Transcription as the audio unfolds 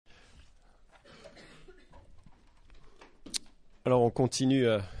Alors on continue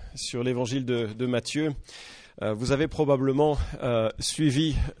sur l'évangile de Matthieu. Vous avez probablement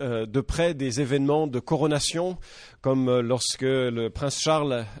suivi de près des événements de coronation, comme lorsque le prince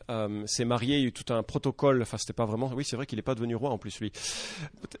Charles s'est marié, il y a eu tout un protocole, enfin c'était pas vraiment, oui c'est vrai qu'il n'est pas devenu roi en plus lui.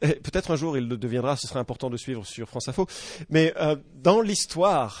 Peut-être un jour il le deviendra, ce serait important de suivre sur France Info. Mais dans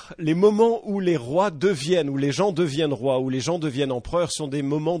l'histoire, les moments où les rois deviennent, où les gens deviennent rois, où les gens deviennent empereurs sont des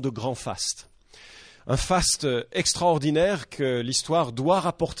moments de grand faste. Un faste extraordinaire que l'histoire doit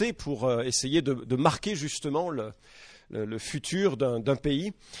rapporter pour essayer de marquer justement le futur d'un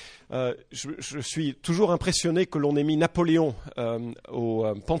pays. Je suis toujours impressionné que l'on ait mis Napoléon au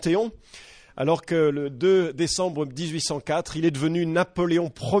Panthéon, alors que le 2 décembre 1804, il est devenu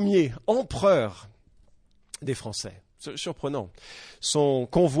Napoléon Ier, empereur des Français. C'est surprenant. Son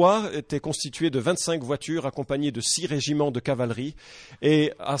convoi était constitué de 25 voitures accompagnées de 6 régiments de cavalerie.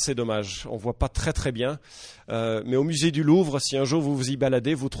 Et, c'est dommage, on ne voit pas très très bien. Mais au musée du Louvre, si un jour vous vous y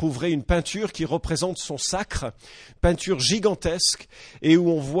baladez, vous trouverez une peinture qui représente son sacre, peinture gigantesque, et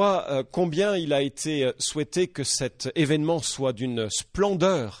où on voit combien il a été souhaité que cet événement soit d'une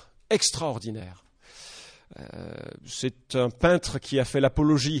splendeur extraordinaire. C'est un peintre qui a fait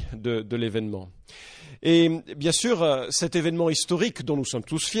l'apologie de l'événement. Et bien sûr, cet événement historique dont nous sommes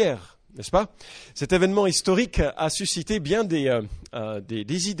tous fiers, n'est-ce pas? Cet événement historique a suscité bien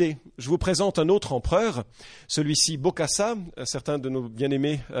des idées. Je vous présente un autre empereur, celui-ci Bokassa, certains de nos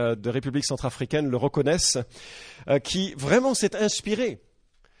bien-aimés de République centrafricaine le reconnaissent, qui vraiment s'est inspiré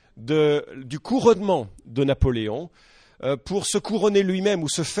du couronnement de Napoléon pour se couronner lui-même ou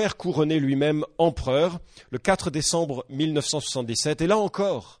se faire couronner lui-même empereur le 4 décembre 1977. Et là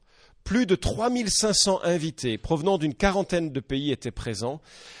encore, plus de 3500 invités provenant d'une quarantaine de pays étaient présents.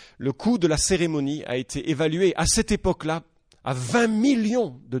 Le coût de la cérémonie a été évalué à cette époque-là à 20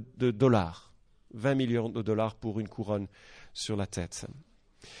 millions de dollars. 20 millions de dollars pour une couronne sur la tête.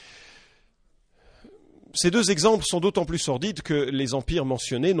 Ces deux exemples sont d'autant plus sordides que les empires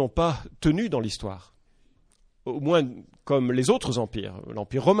mentionnés n'ont pas tenu dans l'histoire. Au moins comme les autres empires,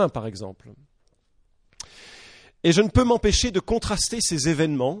 l'Empire romain par exemple. Et je ne peux m'empêcher de contraster ces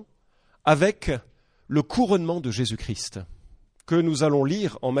événements avec le couronnement de Jésus-Christ, que nous allons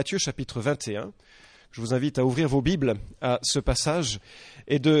lire en Matthieu chapitre 21. Je vous invite à ouvrir vos Bibles à ce passage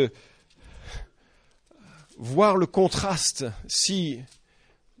et de voir le contraste si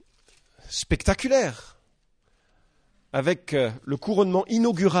spectaculaire avec le couronnement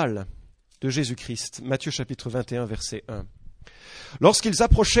inaugural de Jésus-Christ. Matthieu chapitre 21, verset 1. Lorsqu'ils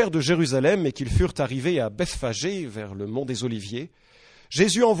approchèrent de Jérusalem et qu'ils furent arrivés à Bethphagée, vers le mont des Oliviers,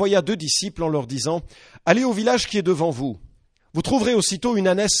 Jésus envoya 2 disciples en leur disant « Allez au village qui est devant vous. Vous trouverez aussitôt une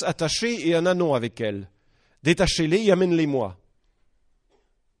ânesse attachée et un ânon avec elle. Détachez-les et amène-les-moi.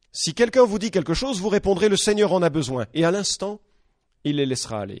 Si quelqu'un vous dit quelque chose, vous répondrez « Le Seigneur en a besoin. » Et à l'instant, il les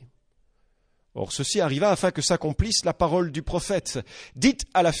laissera aller. Or ceci arriva afin que s'accomplisse la parole du prophète. « Dites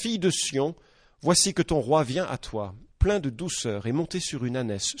à la fille de Sion, voici que ton roi vient à toi, plein de douceur et monté sur une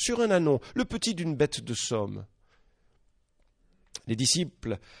ânesse, sur un ânon, le petit d'une bête de somme. » Les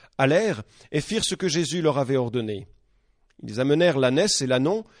disciples allèrent et firent ce que Jésus leur avait ordonné. Ils amenèrent l'ânesse et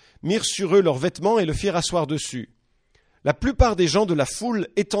l'ânon, mirent sur eux leurs vêtements et le firent asseoir dessus. La plupart des gens de la foule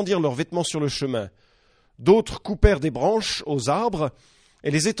étendirent leurs vêtements sur le chemin. D'autres coupèrent des branches aux arbres et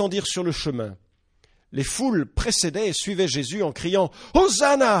les étendirent sur le chemin. Les foules précédaient et suivaient Jésus en criant «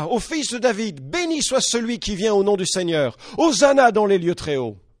 Hosanna au fils de David, béni soit celui qui vient au nom du Seigneur, Hosanna dans les lieux très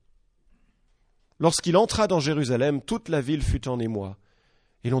hauts. » Lorsqu'il entra dans Jérusalem, toute la ville fut en émoi.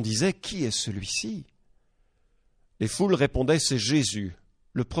 Et l'on disait, qui est celui-ci? Les foules répondaient, c'est Jésus,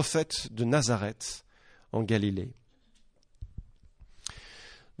 le prophète de Nazareth, en Galilée.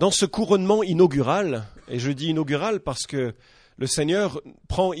 Dans ce couronnement inaugural, et je dis inaugural parce que le Seigneur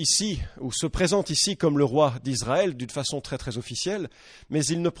prend ici, ou se présente ici comme le roi d'Israël d'une façon très très officielle, mais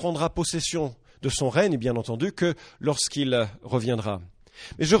il ne prendra possession de son règne, bien entendu, que lorsqu'il reviendra.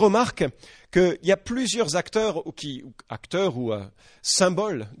 Mais je remarque qu'il y a plusieurs acteurs ou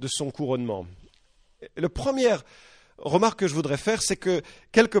symboles de son couronnement. La première remarque que je voudrais faire, c'est que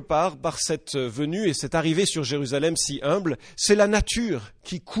quelque part, par cette venue et cette arrivée sur Jérusalem si humble, c'est la nature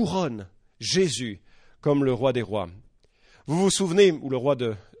qui couronne Jésus comme le roi des rois. Vous vous souvenez, ou le roi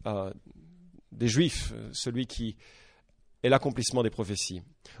des Juifs, celui qui est l'accomplissement des prophéties.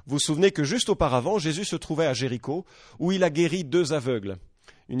 Vous vous souvenez que juste auparavant, Jésus se trouvait à Jéricho, où il a guéri 2 aveugles.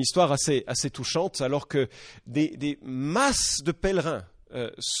 Une histoire assez touchante, alors que des masses de pèlerins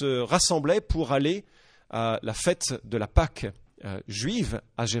se rassemblaient pour aller à la fête de la Pâque juive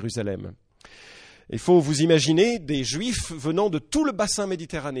à Jérusalem. Il faut vous imaginer des Juifs venant de tout le bassin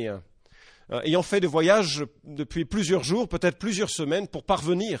méditerranéen, ayant fait des voyages depuis plusieurs jours, peut-être plusieurs semaines, pour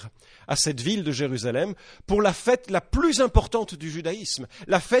parvenir à cette ville de Jérusalem, pour la fête la plus importante du judaïsme,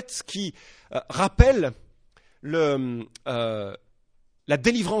 la fête qui rappelle la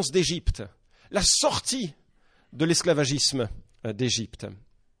délivrance d'Égypte, la sortie de l'esclavagisme d'Égypte.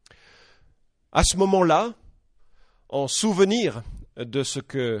 À ce moment-là, en souvenir de ce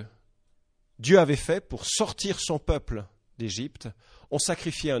que Dieu avait fait pour sortir son peuple d'Égypte, on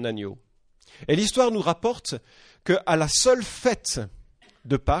sacrifiait un agneau. Et l'histoire nous rapporte qu'à la seule fête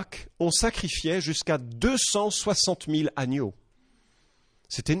de Pâques, on sacrifiait jusqu'à 260 000 agneaux.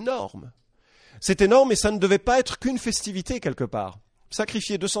 C'est énorme. C'est énorme et ça ne devait pas être qu'une festivité quelque part.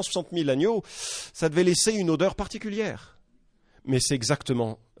 Sacrifier 260 000 agneaux, ça devait laisser une odeur particulière. Mais c'est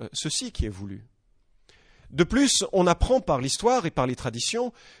exactement ceci qui est voulu. De plus, on apprend par l'histoire et par les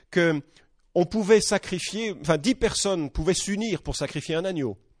traditions que on pouvait sacrifier, 10 personnes pouvaient s'unir pour sacrifier un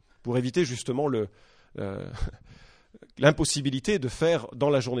agneau, pour éviter justement l'impossibilité de faire dans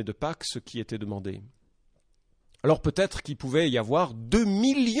la journée de Pâques ce qui était demandé. Alors peut-être qu'il pouvait y avoir 2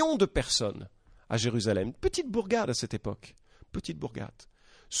 millions de personnes à Jérusalem, petite bourgade à cette époque, petite bourgade,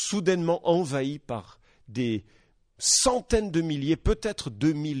 soudainement envahie par des centaines de milliers, peut-être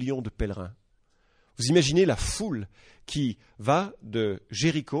 2 millions de pèlerins. Vous imaginez la foule qui va de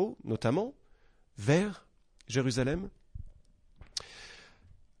Jéricho, notamment, vers Jérusalem.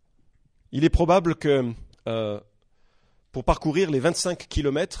 Il est probable que pour parcourir les 25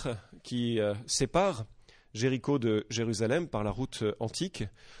 kilomètres qui séparent Jéricho de Jérusalem par la route antique,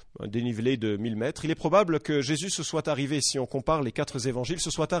 un dénivelé de 1000 mètres, il est probable que Jésus se soit arrivé, si on compare les 4 évangiles,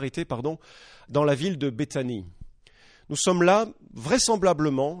 se soit arrêté dans la ville de Béthanie. Nous sommes là,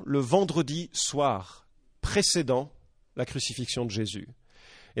 vraisemblablement, le vendredi soir précédant la crucifixion de Jésus.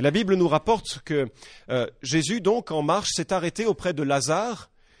 Et la Bible nous rapporte que Jésus, donc, en marche, s'est arrêté auprès de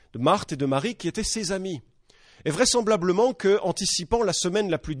Lazare, de Marthe et de Marie, qui étaient ses amis. Et vraisemblablement que, anticipant la semaine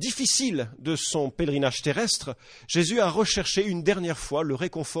la plus difficile de son pèlerinage terrestre, Jésus a recherché une dernière fois le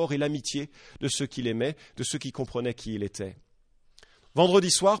réconfort et l'amitié de ceux qu'il aimait, de ceux qui comprenaient qui il était.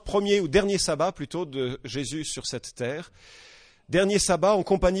 Vendredi soir, premier ou dernier sabbat plutôt de Jésus sur cette terre, dernier sabbat en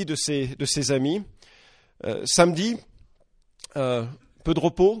compagnie de ses amis. Samedi, peu de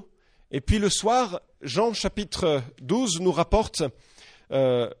repos. Et puis le soir, Jean chapitre 12 nous rapporte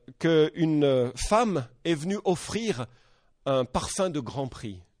qu'une femme est venue offrir un parfum de grand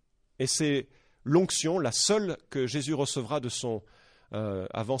prix. Et c'est l'onction, la seule que Jésus recevra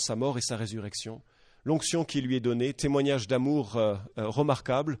avant sa mort et sa résurrection. L'onction qui lui est donnée, témoignage d'amour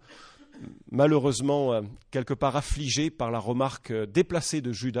remarquable, malheureusement quelque part affligé par la remarque déplacée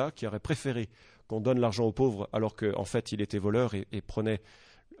de Judas, qui aurait préféré qu'on donne l'argent aux pauvres alors qu'en fait il était voleur et prenait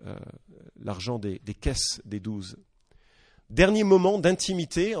l'argent des caisses des 12. Dernier moment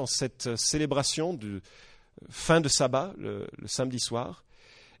d'intimité en cette célébration de fin de sabbat, le samedi soir.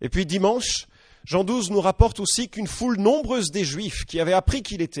 Et puis dimanche, Jean 12 nous rapporte aussi qu'une foule nombreuse des Juifs qui avaient appris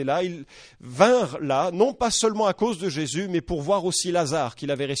qu'il était là, ils vinrent là, non pas seulement à cause de Jésus, mais pour voir aussi Lazare qu'il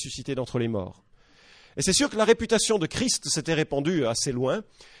avait ressuscité d'entre les morts. Et c'est sûr que la réputation de Christ s'était répandue assez loin,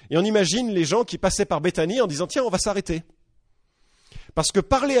 et on imagine les gens qui passaient par Béthanie en disant « Tiens, on va s'arrêter ». Parce que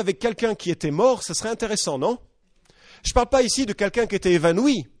parler avec quelqu'un qui était mort, ça serait intéressant, non ? Je ne parle pas ici de quelqu'un qui était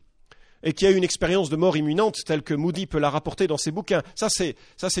évanoui et qui a eu une expérience de mort imminente telle que Moody peut la rapporter dans ses bouquins. Ça,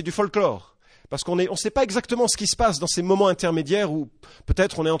 c'est du folklore. Parce qu'on ne sait pas exactement ce qui se passe dans ces moments intermédiaires où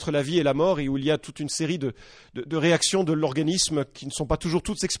peut-être on est entre la vie et la mort et où il y a toute une série de réactions de l'organisme qui ne sont pas toujours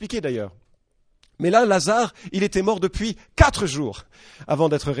toutes expliquées d'ailleurs. Mais là, Lazare, il était mort depuis 4 jours avant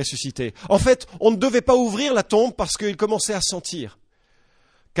d'être ressuscité. En fait, on ne devait pas ouvrir la tombe parce qu'il commençait à sentir.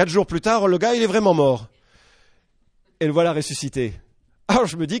 4 jours plus tard, le gars, il est vraiment mort. Et le voilà ressuscité. Alors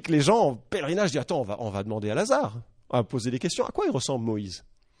je me dis que les gens en pèlerinage disent « Attends, on va demander à Lazare. On va poser des questions. À quoi il ressemble Moïse ?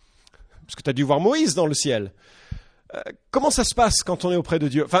 Parce que tu as dû voir Moïse dans le ciel. Comment ça se passe quand on est auprès de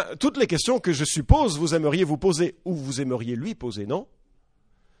Dieu ? Enfin, toutes les questions que je suppose vous aimeriez vous poser, ou vous aimeriez lui poser, non ?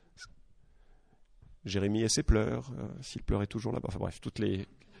 Jérémie et ses pleurs, s'il pleurait toujours là-bas. Enfin bref, toutes les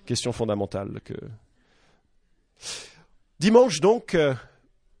questions fondamentales que... Dimanche donc,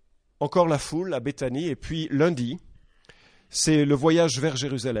 encore la foule à Béthanie, et puis lundi, c'est le voyage vers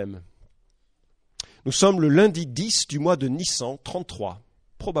Jérusalem. Nous sommes le lundi 10 du mois de Nissan 33,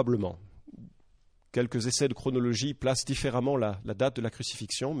 probablement. Quelques essais de chronologie placent différemment la date de la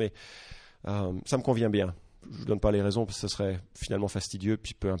crucifixion, mais ça me convient bien. Je ne vous donne pas les raisons parce que ce serait finalement fastidieux,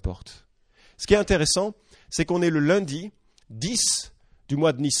 puis peu importe. Ce qui est intéressant, c'est qu'on est le lundi 10 du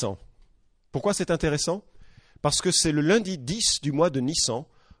mois de Nissan. Pourquoi c'est intéressant ? Parce que c'est le lundi 10 du mois de Nissan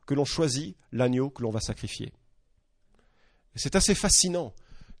que l'on choisit l'agneau que l'on va sacrifier. Et c'est assez fascinant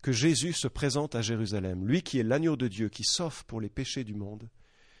que Jésus se présente à Jérusalem, lui qui est l'agneau de Dieu, qui s'offre pour les péchés du monde,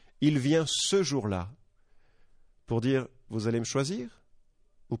 il vient ce jour-là pour dire, vous allez me choisir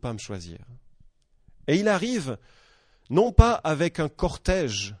ou pas me choisir? Et il arrive non pas avec un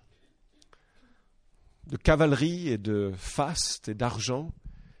cortège de cavalerie et de faste et d'argent,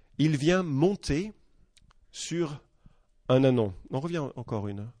 il vient monter sur un ânon. On revient encore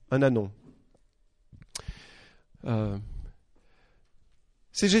un ânon.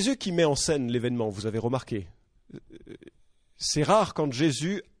 C'est Jésus qui met en scène l'événement, vous avez remarqué. C'est rare quand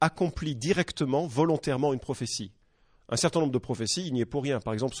Jésus accomplit directement, volontairement une prophétie. Un certain nombre de prophéties, il n'y est pour rien.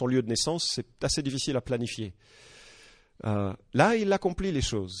 Par exemple, son lieu de naissance, c'est assez difficile à planifier. Là, il accomplit les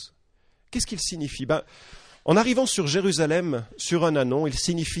choses. Qu'est-ce qu'il signifie? En arrivant sur Jérusalem, sur un ânon, il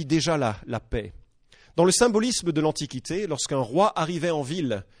signifie déjà la paix. Dans le symbolisme de l'Antiquité, lorsqu'un roi arrivait en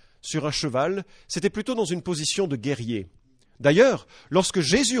ville sur un cheval, c'était plutôt dans une position de guerrier. D'ailleurs, lorsque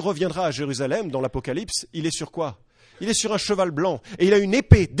Jésus reviendra à Jérusalem, dans l'Apocalypse, il est sur quoi? Il est sur un cheval blanc, et il a une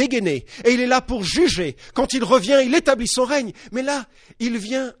épée dégainée, et il est là pour juger. Quand il revient, il établit son règne. Mais là, il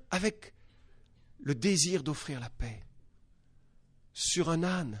vient avec le désir d'offrir la paix. Sur un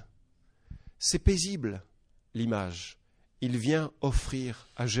âne. C'est paisible, l'image. Il vient offrir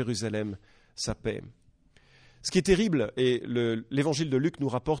à Jérusalem sa paix. Ce qui est terrible, et l'évangile de Luc nous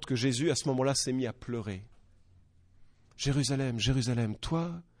rapporte que Jésus, à ce moment-là, s'est mis à pleurer. Jérusalem, Jérusalem,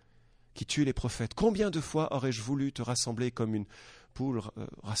 toi qui tues les prophètes, combien de fois aurais-je voulu te rassembler comme une poule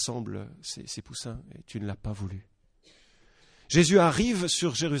rassemble ses poussins, et tu ne l'as pas voulu. Jésus arrive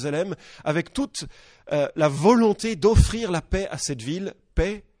sur Jérusalem avec toute la volonté d'offrir la paix à cette ville,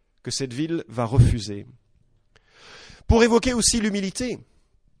 paix que cette ville va refuser. Pour évoquer aussi l'humilité,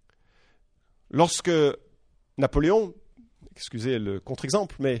 lorsque Napoléon, excusez le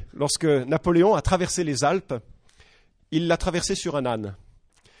contre-exemple, mais lorsque Napoléon a traversé les Alpes, il l'a traversé sur un âne.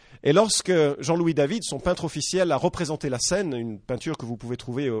 Et lorsque Jean-Louis David, son peintre officiel, a représenté la scène, une peinture que vous pouvez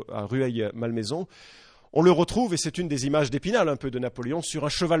trouver à Rueil-Malmaison, on le retrouve, et c'est une des images d'Épinal un peu de Napoléon, sur un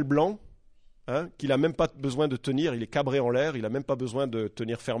cheval blanc, qu'il n'a même pas besoin de tenir, il est cabré en l'air, il n'a même pas besoin de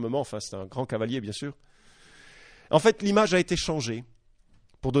tenir fermement, enfin c'est un grand cavalier bien sûr. En fait, l'image a été changée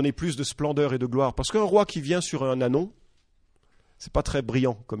pour donner plus de splendeur et de gloire, parce qu'un roi qui vient sur un ânon, c'est pas très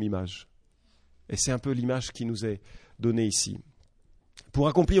brillant comme image. Et c'est un peu l'image qui nous est donnée ici. Pour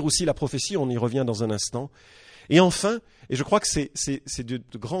accomplir aussi la prophétie, on y revient dans un instant. Et enfin, et je crois que c'est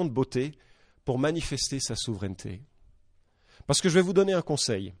de grande beauté, pour manifester sa souveraineté. Parce que je vais vous donner un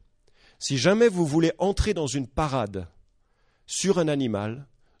conseil. Si jamais vous voulez entrer dans une parade sur un animal,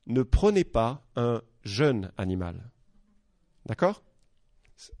 ne prenez pas un jeune animal. D'accord?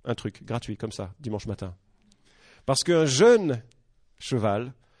 Un truc gratuit comme ça, dimanche matin. Parce qu'un jeune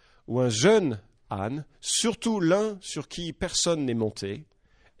cheval ou un jeune âne, surtout l'un sur qui personne n'est monté,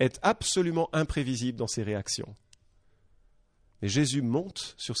 est absolument imprévisible dans ses réactions. Mais Jésus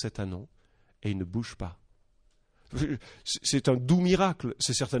monte sur cet ânon et il ne bouge pas. C'est un doux miracle,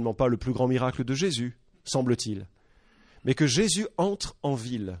 c'est certainement pas le plus grand miracle de Jésus, semble-t-il. Mais que Jésus entre en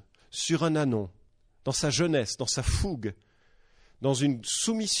ville, sur un ânon, dans sa jeunesse, dans sa fougue, dans une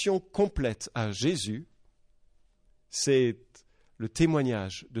soumission complète à Jésus, c'est le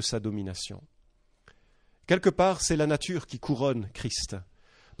témoignage de sa domination. Quelque part, c'est la nature qui couronne Christ.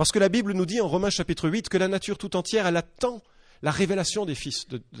 Parce que la Bible nous dit en Romains chapitre 8 que la nature tout entière, elle attend la révélation des fils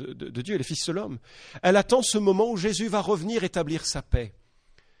de Dieu, les fils de l'homme. Elle attend ce moment où Jésus va revenir établir sa paix.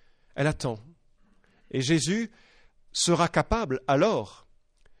 Elle attend. Et Jésus sera capable alors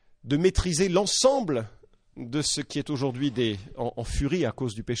de maîtriser l'ensemble de ce qui est aujourd'hui en furie à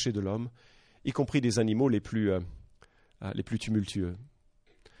cause du péché de l'homme, y compris des animaux les plus tumultueux.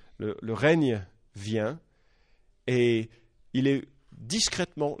 Le règne vient et il est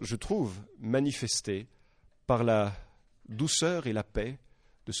discrètement, je trouve, manifesté par la douceur et la paix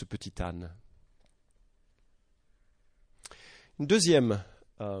de ce petit âne. Un deuxième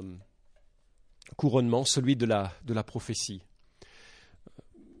couronnement, celui de la prophétie.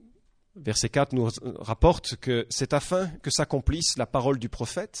 Verset 4 nous rapporte que c'est afin que s'accomplisse la parole du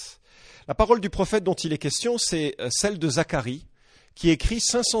prophète. La parole du prophète dont il est question, c'est celle de Zacharie, qui écrit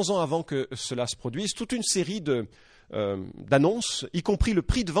 500 ans avant que cela se produise, toute une série d'annonces, y compris le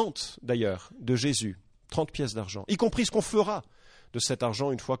prix de vente d'ailleurs de Jésus, 30 pièces d'argent, y compris ce qu'on fera de cet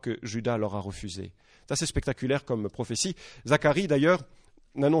argent une fois que Judas l'aura refusé. C'est assez spectaculaire comme prophétie. Zacharie d'ailleurs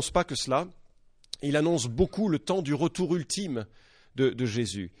n'annonce pas que cela, il annonce beaucoup le temps du retour ultime de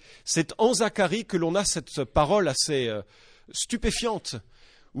Jésus. C'est en Zacharie que l'on a cette parole assez stupéfiante,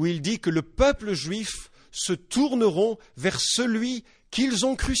 où il dit que le peuple juif se tourneront vers celui qu'ils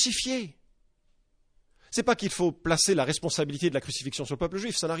ont crucifié. C'est pas qu'il faut placer la responsabilité de la crucifixion sur le peuple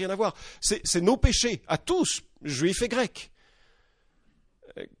juif, ça n'a rien à voir. C'est nos péchés, à tous, juifs et grecs,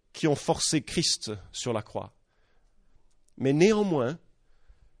 qui ont forcé Christ sur la croix. Mais néanmoins,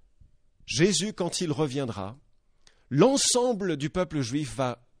 Jésus, quand il reviendra, l'ensemble du peuple juif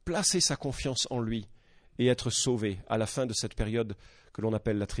va placer sa confiance en lui et être sauvé à la fin de cette période que l'on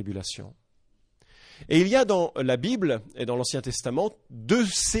appelle la tribulation. Et il y a dans la Bible et dans l'Ancien Testament 2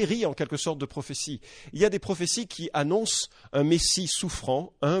 séries en quelque sorte de prophéties. Il y a des prophéties qui annoncent un Messie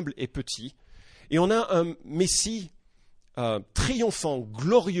souffrant, humble et petit. Et on a un Messie triomphant,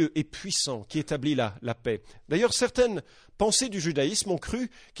 glorieux et puissant qui établit la paix. D'ailleurs, certaines pensées du judaïsme ont cru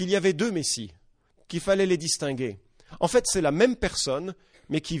qu'il y avait 2 Messies, qu'il fallait les distinguer. En fait, c'est la même personne,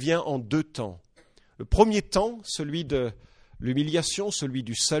 mais qui vient en 2 temps. Le premier temps, celui de l'humiliation, celui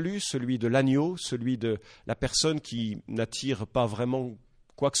du salut, celui de l'agneau, celui de la personne qui n'attire pas vraiment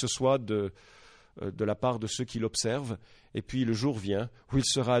quoi que ce soit de la part de ceux qui l'observent. Et puis le jour vient où il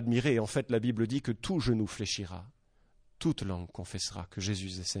sera admiré. En fait, la Bible dit que tout genou fléchira, toute langue confessera que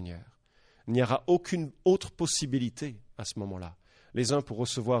Jésus est Seigneur. Il n'y aura aucune autre possibilité à ce moment-là. Les uns pour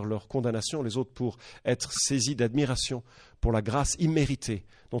recevoir leur condamnation, les autres pour être saisis d'admiration pour la grâce imméritée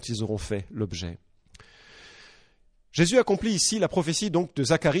dont ils auront fait l'objet. Jésus accomplit ici la prophétie donc de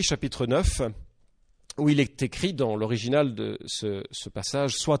Zacharie chapitre 9, où il est écrit dans l'original de ce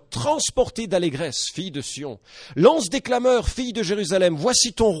passage « Sois transportée d'allégresse, fille de Sion. Lance des clameurs, fille de Jérusalem.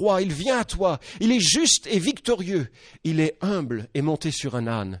 Voici ton roi, il vient à toi. Il est juste et victorieux. Il est humble et monté sur un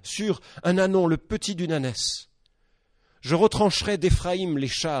âne, sur un ânon, le petit d'une ânesse. Je retrancherai d'Éphraïm les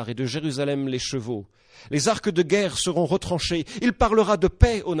chars et de Jérusalem les chevaux. Les arcs de guerre seront retranchés. Il parlera de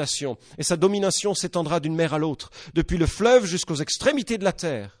paix aux nations, et sa domination s'étendra d'une mer à l'autre, depuis le fleuve jusqu'aux extrémités de la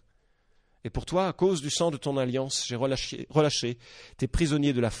terre. Et pour toi, à cause du sang de ton alliance, j'ai relâché tes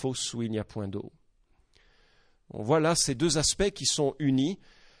prisonniers de la fosse où il n'y a point d'eau. » On voit là ces 2 aspects qui sont unis,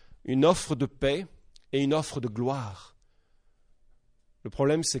 une offre de paix et une offre de gloire. Le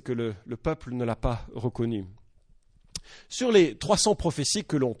problème, c'est que le peuple ne l'a pas reconnu. Sur les 300 prophéties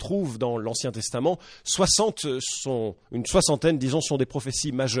que l'on trouve dans l'Ancien Testament, une soixantaine, disons, sont des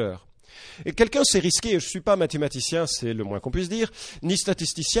prophéties majeures. Et quelqu'un s'est risqué, je ne suis pas mathématicien, c'est le moins qu'on puisse dire, ni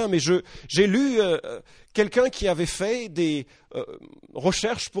statisticien, mais j'ai lu quelqu'un qui avait fait des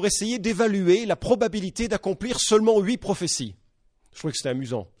recherches pour essayer d'évaluer la probabilité d'accomplir seulement 8 prophéties. Je trouvais que c'était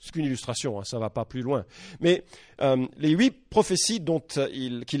amusant. C'est qu'une illustration, ça ne va pas plus loin. Mais les 8 prophéties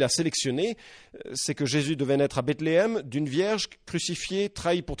qu'il a sélectionnées, c'est que Jésus devait naître à Bethléem, d'une vierge, crucifiée,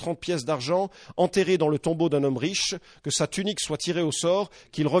 trahi pour 30 pièces d'argent, enterré dans le tombeau d'un homme riche, que sa tunique soit tirée au sort,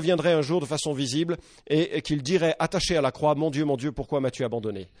 qu'il reviendrait un jour de façon visible et qu'il dirait, attaché à la croix, mon Dieu, pourquoi m'as-tu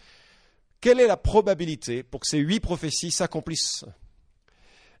abandonné ?» Quelle est la probabilité pour que ces 8 prophéties s'accomplissent ?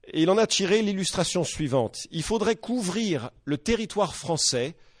 Et il en a tiré l'illustration suivante. Il faudrait couvrir le territoire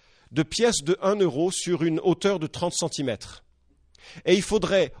français de pièces de 1 euro sur une hauteur de 30 cm. Et il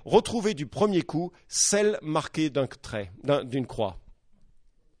faudrait retrouver du premier coup celle marquée d'un trait, d'une croix.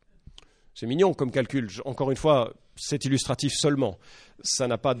 C'est mignon comme calcul. Encore une fois, c'est illustratif seulement. Ça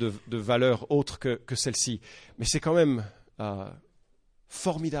n'a pas de valeur autre que celle-ci. Mais c'est quand même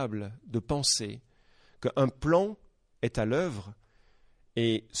formidable de penser qu'un plan est à l'œuvre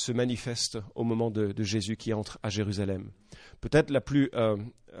et se manifeste au moment de Jésus qui entre à Jérusalem. Peut-être la plus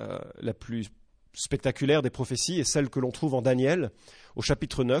spectaculaire des prophéties est celle que l'on trouve en Daniel, au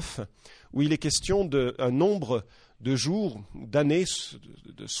chapitre 9, où il est question d'un nombre de jours, d'années,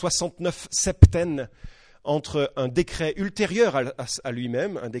 de 69 septaines, entre un décret ultérieur à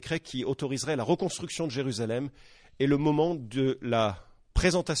lui-même, un décret qui autoriserait la reconstruction de Jérusalem, et le moment de la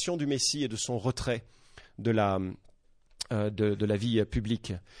présentation du Messie et de son retrait de la vie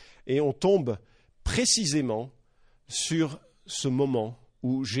publique. Et on tombe précisément sur ce moment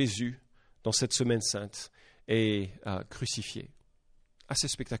où Jésus, dans cette semaine sainte, est crucifié. Assez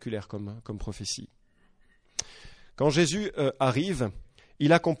spectaculaire comme prophétie. Quand Jésus arrive,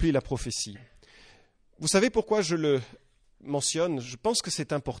 il accomplit la prophétie. Vous savez pourquoi je le mentionne ? Je pense que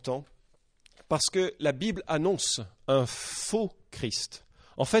c'est important, parce que la Bible annonce un faux Christ,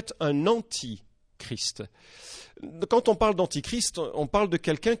 en fait un anti-Christ. Quand on parle d'antichrist, on parle de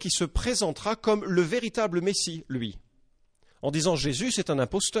quelqu'un qui se présentera comme le véritable Messie, lui, en disant « Jésus, c'est un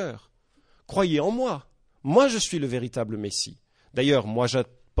imposteur. Croyez en moi. Moi, je suis le véritable Messie. D'ailleurs, moi,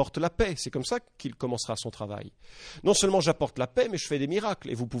 j'apporte la paix. » C'est comme ça qu'il commencera son travail. Non seulement j'apporte la paix, mais je fais des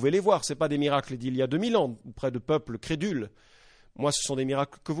miracles. Et vous pouvez les voir. Ce n'est pas des miracles d'il y a 2000 ans, auprès de peuples crédules. Moi, ce sont des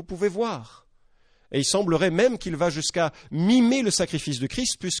miracles que vous pouvez voir. Et il semblerait même qu'il va jusqu'à mimer le sacrifice de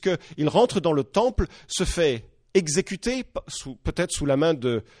Christ, puisqu'il rentre dans le temple, se fait exécuté, peut-être sous la main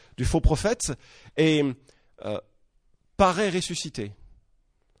du faux prophète, et paraît ressuscité.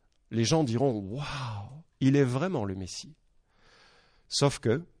 Les gens diront « Waouh, il est vraiment le Messie ». Sauf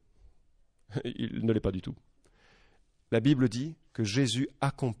que, il ne l'est pas du tout. La Bible dit que Jésus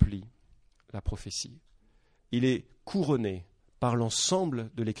accomplit la prophétie. Il est couronné par l'ensemble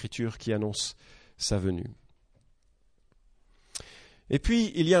de l'Écriture qui annonce sa venue. Et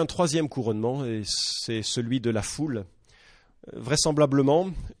puis, il y a un troisième couronnement, et c'est celui de la foule.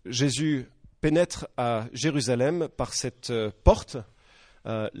 Vraisemblablement, Jésus pénètre à Jérusalem par cette porte,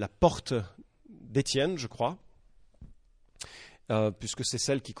 la porte d'Étienne, je crois, puisque c'est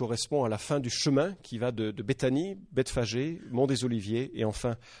celle qui correspond à la fin du chemin qui va de Béthanie, Bethphagée, Mont des Oliviers et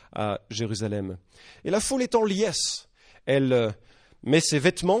enfin à Jérusalem. Et la foule est en liesse. Elle met ses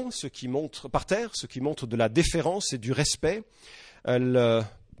vêtements par terre, ce qui montre de la déférence et du respect. Elle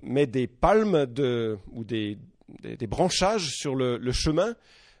met des palmes ou des branchages sur le chemin,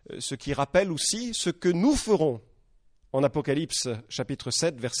 ce qui rappelle aussi ce que nous ferons. En Apocalypse chapitre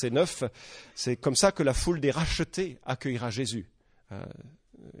 7, verset 9, c'est comme ça que la foule des rachetés accueillera Jésus.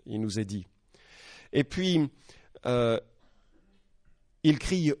 Il nous est dit. Et puis, il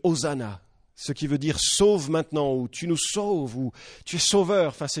crie « Hosanna », ce qui veut dire « sauve maintenant » ou « tu nous sauves » ou « tu es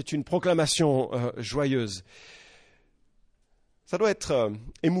sauveur ». Enfin, c'est une proclamation joyeuse. Ça doit être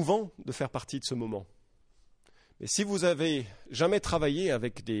émouvant de faire partie de ce moment. Mais si vous avez jamais travaillé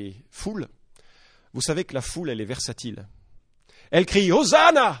avec des foules, vous savez que la foule, elle est versatile. Elle crie «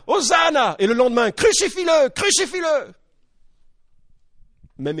 Hosanna, Hosanna » et le lendemain « Crucifie-le, crucifie-le »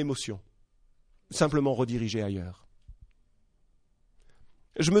 Même émotion, simplement redirigée ailleurs.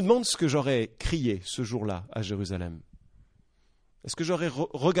 Je me demande ce que j'aurais crié ce jour-là à Jérusalem. Est-ce que j'aurais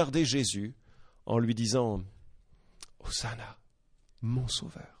regardé Jésus en lui disant « Hosanna, mon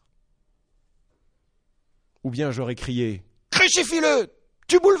sauveur » ou bien j'aurais crié « Crucifie-le,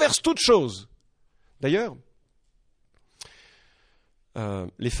 tu bouleverses toute chose » D'ailleurs,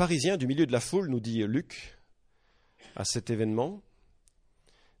 les pharisiens du milieu de la foule, nous dit Luc, à cet événement,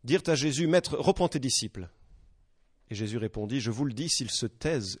 dirent à Jésus, « Maître, reprends tes disciples. » Et Jésus répondit, « Je vous le dis, s'ils se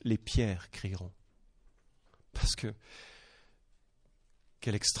taisent, les pierres crieront. » Parce que,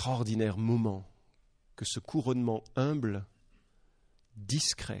 quel extraordinaire moment que ce couronnement humble,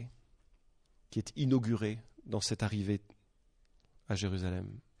 discret, qui est inauguré dans cette arrivée à Jérusalem.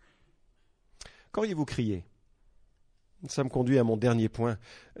 Qu'auriez-vous crié ? Ça me conduit à mon dernier point.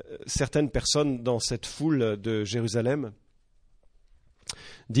 Certaines personnes dans cette foule de Jérusalem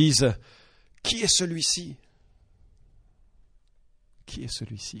disent « Qui est celui-ci » Qui est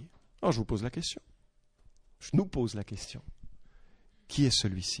celui-ci ? Alors je vous pose la question. Je nous pose la question. Qui est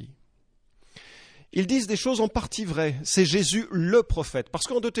celui-ci ? Ils disent des choses en partie vraies. C'est Jésus le prophète. Parce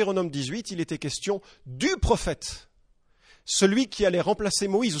qu'en Deutéronome 18, il était question du prophète. Celui qui allait remplacer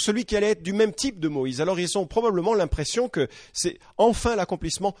Moïse, ou celui qui allait être du même type de Moïse. Alors ils ont probablement l'impression que c'est enfin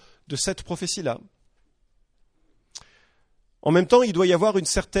l'accomplissement de cette prophétie-là. En même temps, il doit y avoir une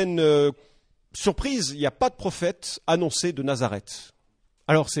certaine surprise. Il n'y a pas de prophète annoncé de Nazareth.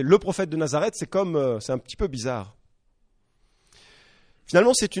 Alors c'est le prophète de Nazareth, c'est un petit peu bizarre.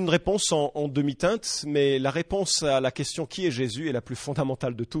 Finalement, c'est une réponse en demi-teinte, mais la réponse à la question qui est Jésus est la plus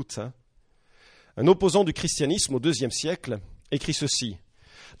fondamentale de toutes. Un opposant du christianisme au IIe siècle écrit ceci.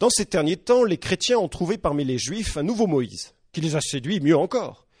 « Dans ces derniers temps, les chrétiens ont trouvé parmi les Juifs un nouveau Moïse, qui les a séduits mieux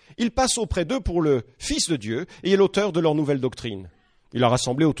encore. Il passe auprès d'eux pour le Fils de Dieu et est l'auteur de leur nouvelle doctrine. Il a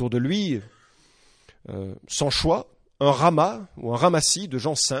rassemblé autour de lui, sans choix, un ramas ou un ramassis de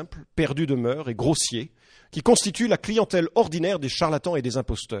gens simples, perdus de mœurs et grossiers, qui constituent la clientèle ordinaire des charlatans et des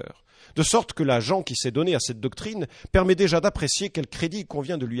imposteurs, de sorte que l'agent qui s'est donné à cette doctrine permet déjà d'apprécier quel crédit il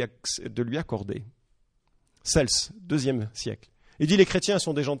convient de lui accorder. » Cels, IIe siècle. Il dit les chrétiens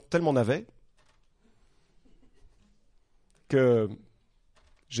sont des gens tellement navets que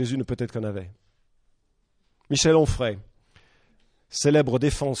Jésus ne peut être qu'un navet. Michel Onfray, célèbre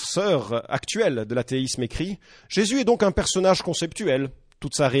défenseur actuel de l'athéisme, écrit « Jésus est donc un personnage conceptuel.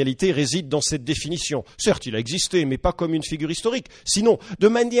 Toute sa réalité réside dans cette définition. Certes, il a existé, mais pas comme une figure historique, sinon de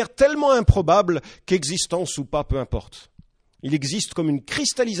manière tellement improbable qu'existence ou pas, peu importe. Il existe comme une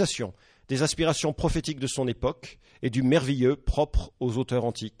cristallisation des aspirations prophétiques de son époque et du merveilleux propre aux auteurs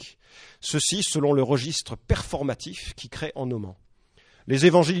antiques. Ceci selon le registre performatif qui crée en nommant. Les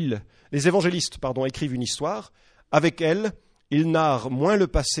évangélistes écrivent une histoire. Avec elle, ils narrent moins le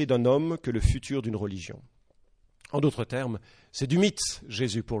passé d'un homme que le futur d'une religion. En d'autres termes, c'est du mythe,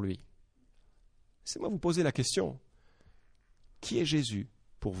 Jésus, pour lui. Laissez-moi vous poser la question. Qui est Jésus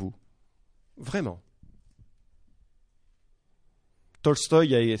pour vous ? Vraiment ?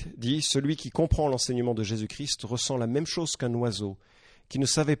 Tolstoï a dit « Celui qui comprend l'enseignement de Jésus-Christ ressent la même chose qu'un oiseau, qui ne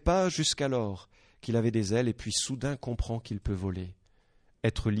savait pas jusqu'alors qu'il avait des ailes et puis soudain comprend qu'il peut voler,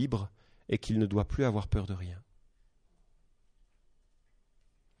 être libre et qu'il ne doit plus avoir peur de rien. »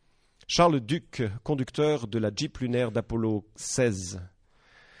 Charles Duc, conducteur de la Jeep lunaire d'Apollo 16.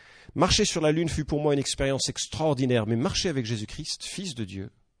 Marcher sur la Lune fut pour moi une expérience extraordinaire, mais marcher avec Jésus-Christ, Fils de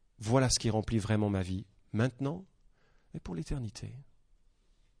Dieu, voilà ce qui remplit vraiment ma vie, maintenant et pour l'éternité.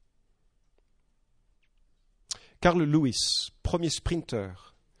 Carl Lewis, premier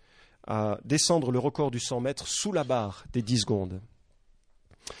sprinter à descendre le record du 100 mètres sous la barre des 10 secondes.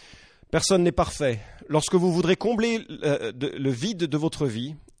 Personne n'est parfait. Lorsque vous voudrez combler le vide de votre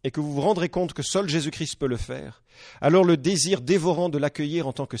vie et que vous vous rendrez compte que seul Jésus-Christ peut le faire, alors le désir dévorant de l'accueillir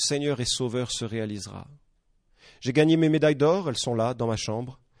en tant que Seigneur et Sauveur se réalisera. J'ai gagné mes médailles d'or, elles sont là, dans ma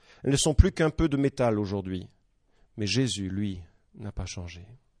chambre. Elles ne sont plus qu'un peu de métal aujourd'hui. Mais Jésus, lui, n'a pas changé.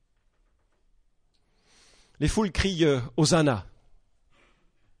 Les foules crient « Hosanna ».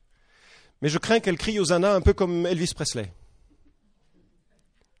 Mais je crains qu'elles crient « Hosanna » un peu comme Elvis Presley,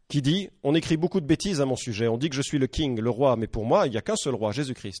 qui dit « On écrit beaucoup de bêtises à mon sujet, on dit que je suis le king, le roi, mais pour moi, il n'y a qu'un seul roi,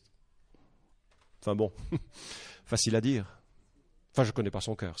 Jésus-Christ. » Enfin bon, facile à dire. Enfin, je ne connais pas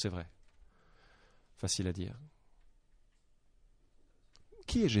son cœur, c'est vrai. Facile à dire.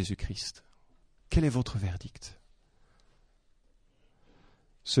 Qui est Jésus-Christ ? Quel est votre verdict ?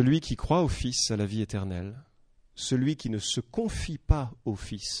 Celui qui croit au Fils a la vie éternelle. Celui qui ne se confie pas au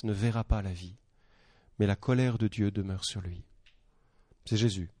Fils ne verra pas la vie, mais la colère de Dieu demeure sur lui. C'est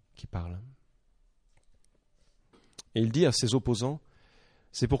Jésus qui parle. Et il dit à ses opposants,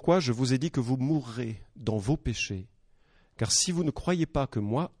 « C'est pourquoi je vous ai dit que vous mourrez dans vos péchés, car si vous ne croyez pas que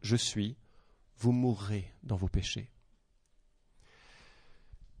moi je suis, vous mourrez dans vos péchés. »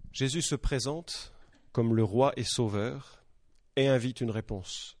 Jésus se présente comme le roi et sauveur et invite une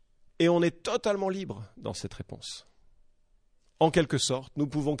réponse. Et on est totalement libre dans cette réponse. En quelque sorte, nous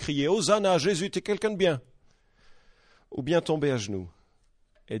pouvons crier « Hosanna, Jésus, t'es quelqu'un de bien !» ou bien tomber à genoux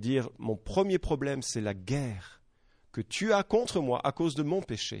et dire « Mon premier problème, c'est la guerre que tu as contre moi à cause de mon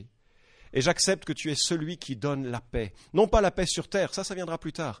péché. Et j'accepte que tu es celui qui donne la paix. Non pas la paix sur terre, ça viendra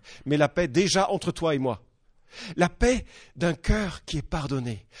plus tard, mais la paix déjà entre toi et moi. La paix d'un cœur qui est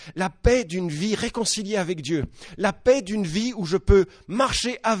pardonné, la paix d'une vie réconciliée avec Dieu, la paix d'une vie où je peux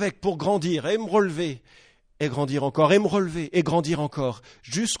marcher avec pour grandir et me relever, et grandir encore, et me relever et grandir encore,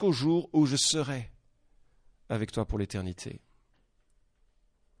 jusqu'au jour où je serai avec toi pour l'éternité.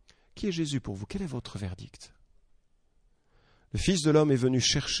 Qui est Jésus pour vous ? Quel est votre verdict ? Le Fils de l'homme est venu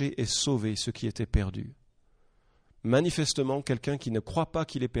chercher et sauver ce qui était perdu. Manifestement, quelqu'un qui ne croit pas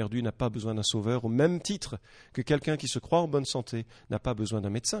qu'il est perdu n'a pas besoin d'un sauveur, au même titre que quelqu'un qui se croit en bonne santé n'a pas besoin d'un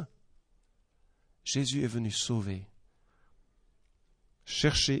médecin. Jésus est venu sauver,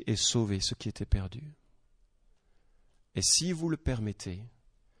 chercher et sauver ce qui était perdu. Et si vous le permettez,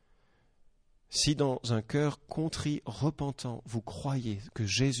 si dans un cœur contrit, repentant, vous croyez que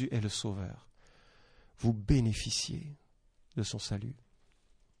Jésus est le Sauveur, vous bénéficiez de son salut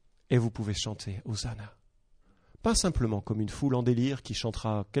et vous pouvez chanter Hosanna. Pas simplement comme une foule en délire qui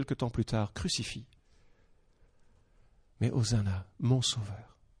chantera quelque temps plus tard « Crucifie », mais « Hosanna, mon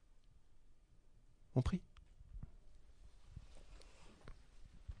Sauveur ». On prie.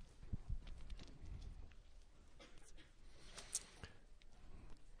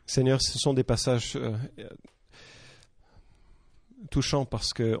 Seigneur, ce sont des passages touchants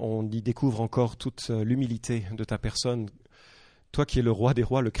parce qu'on y découvre encore toute l'humilité de ta personne. Toi qui es le roi des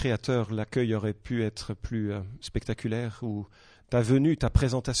rois, le créateur, l'accueil aurait pu être plus spectaculaire, ou ta venue, ta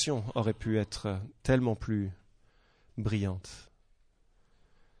présentation aurait pu être tellement plus brillante.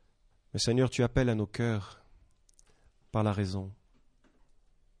 Mais Seigneur, tu appelles à nos cœurs par la raison.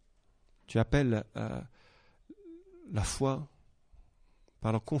 Tu appelles à la foi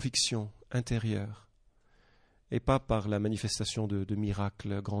par leur conviction intérieure et pas par la manifestation de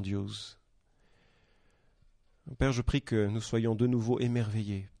miracles grandioses. Père, je prie que nous soyons de nouveau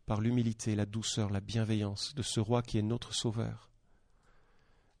émerveillés par l'humilité, la douceur, la bienveillance de ce roi qui est notre Sauveur.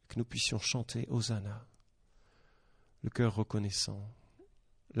 Que nous puissions chanter Hosanna, le cœur reconnaissant,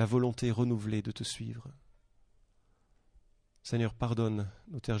 la volonté renouvelée de te suivre. Seigneur, pardonne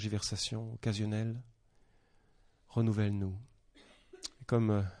nos tergiversations occasionnelles, renouvelle-nous. Et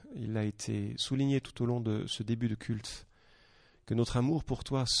comme il a été souligné tout au long de ce début de culte, que notre amour pour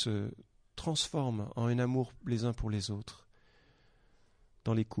toi se transforme en un amour les uns pour les autres,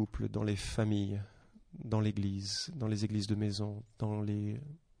 dans les couples, dans les familles, dans l'Église, dans les églises de maison, dans les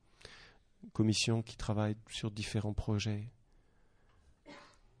commissions qui travaillent sur différents projets.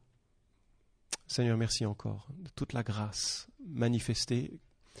 Seigneur, merci encore de toute la grâce manifestée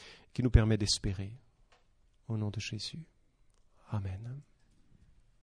qui nous permet d'espérer. Au nom de Jésus. Amen.